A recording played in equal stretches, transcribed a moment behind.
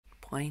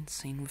playing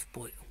Scene with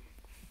Blue.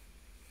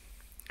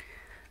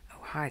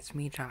 Oh, hi, it's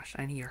me, Josh.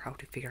 I need your help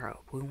to figure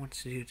out what Blue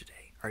wants to do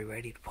today. Are you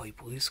ready to play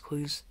Blue's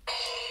Clues?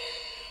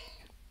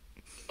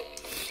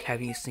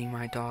 Have you seen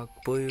my dog,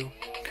 Blue?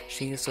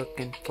 She is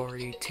looking for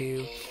you,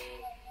 too.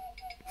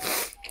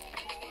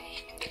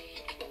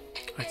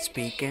 Let's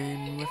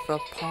begin with a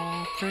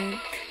paw print.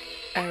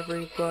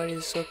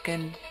 Everybody's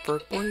looking for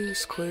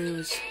Blue's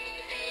Clues.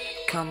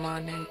 Come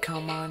on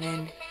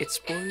in, it's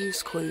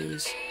Blue's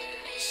Clues.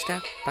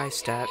 Step by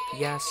step,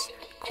 yes,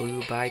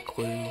 clue by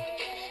clue.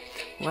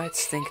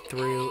 Let's think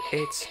through,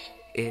 it's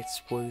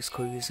Blue's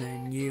Clues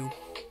and you.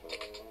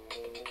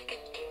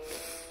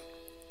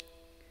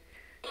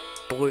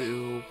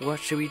 Blue, what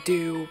should we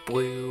do?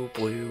 Blue,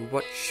 Blue,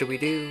 what should we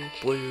do?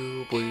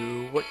 Blue,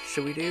 Blue, what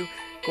should we do?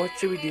 What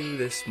should we do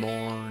this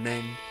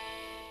morning?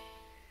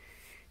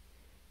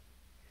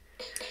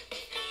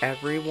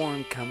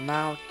 Everyone come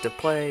out to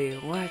play.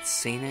 Let's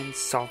sing and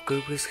solve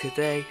Clues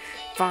today.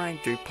 Find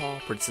 3 paw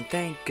prints and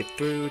think it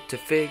through to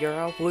figure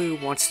out what Blue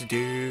wants to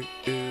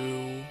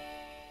do.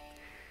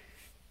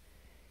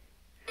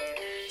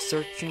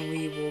 Searching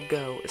we will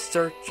go,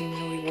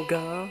 searching we will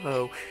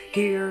go.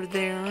 Here,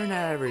 there, and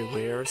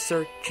everywhere.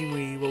 Searching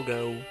we will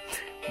go.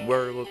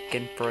 We're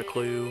looking for a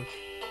clue.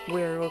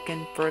 We're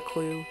looking for a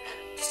clue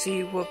to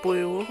see what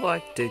Blue would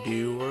like to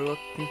do. We're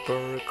looking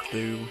for a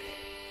clue.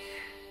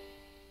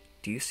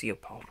 Do you see a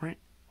paw print?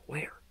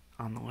 Where?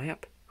 On the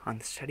lamp? On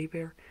this teddy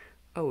bear?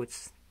 Oh,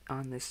 it's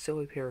on this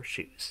silly pair of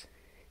shoes.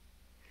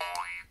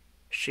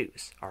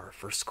 Shoes are our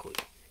first clue.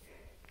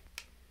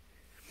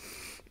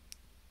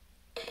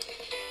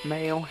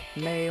 Mail,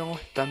 mail,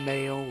 the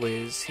mail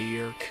is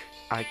here.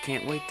 I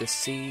can't wait to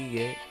see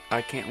it.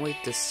 I can't wait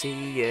to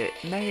see it.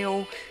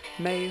 Mail,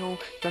 mail,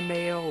 the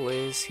mail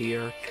is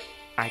here.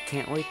 I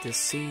can't wait to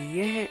see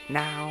it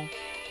now.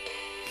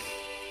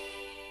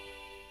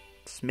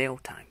 It's mail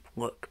time.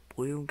 Look,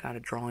 Blue got a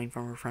drawing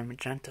from her friend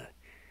Magenta.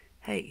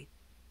 Hey,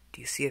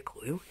 do you see a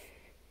clue?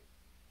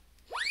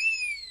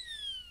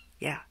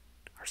 Yeah,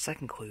 our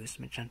second clue is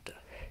Magenta.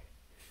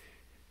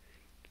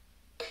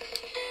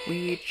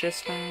 We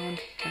just found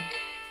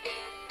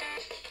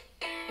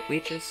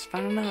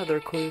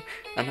another clue,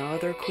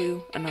 another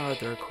clue,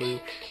 another clue.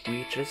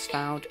 We just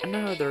found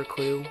another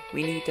clue.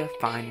 We need to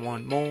find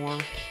one more.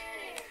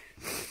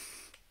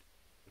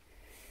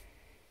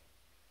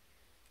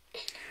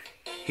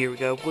 Here we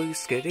go, Blue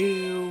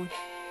Skidoo.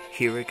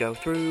 Here we go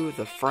through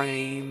the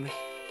frame.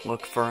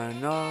 Look for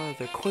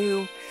another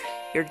clue.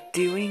 You're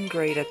doing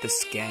great at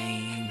this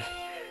game.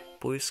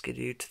 Blue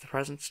Skidoo to the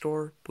present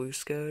store. Blue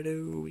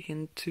Skidoo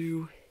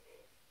into.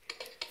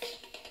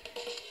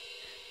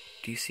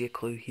 Do you see a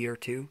clue here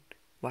too?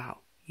 Wow,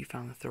 you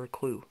found the third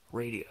clue.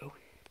 Radio.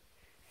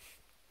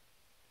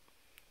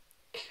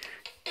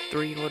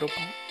 3 little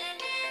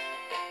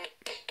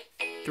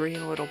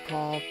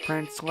paw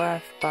prints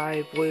left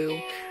by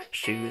Blue.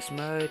 Shoes,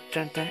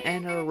 Magenta,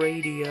 and a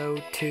radio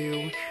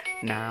too.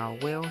 Now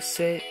we'll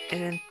sit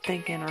and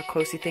think in our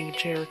closely thinking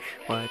chair.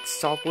 Let's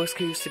solve Blue's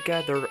Clues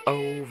together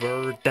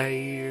over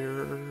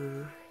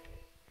there.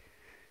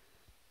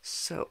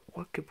 So,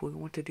 what could Blue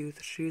want to do with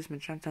the shoes,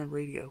 Magenta, and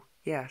radio?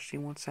 Yeah, she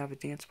wants to have a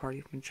dance party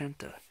with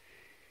Magenta.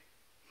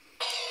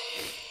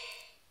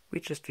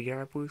 We just figured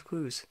out Blue's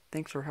Clues.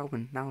 Thanks for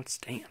helping. Now let's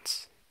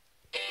dance.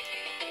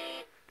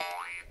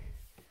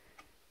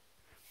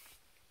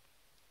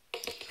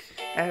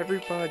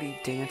 Everybody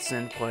dance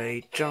and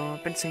play,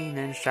 jump and sing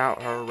and shout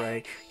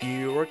hooray.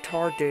 You worked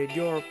hard, did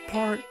your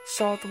part,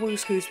 solved the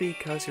Blue's Clues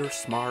because you're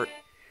smart.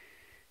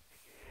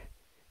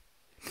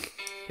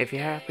 If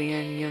you're happy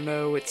and you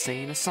know it,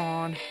 sing a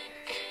song.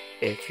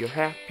 If you're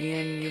happy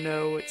and you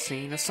know it,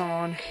 sing a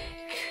song.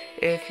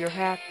 If you're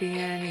happy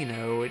and you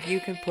know it,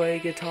 you can play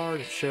guitar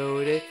to show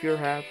it. If you're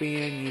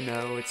happy and you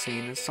know it,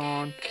 sing a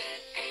song.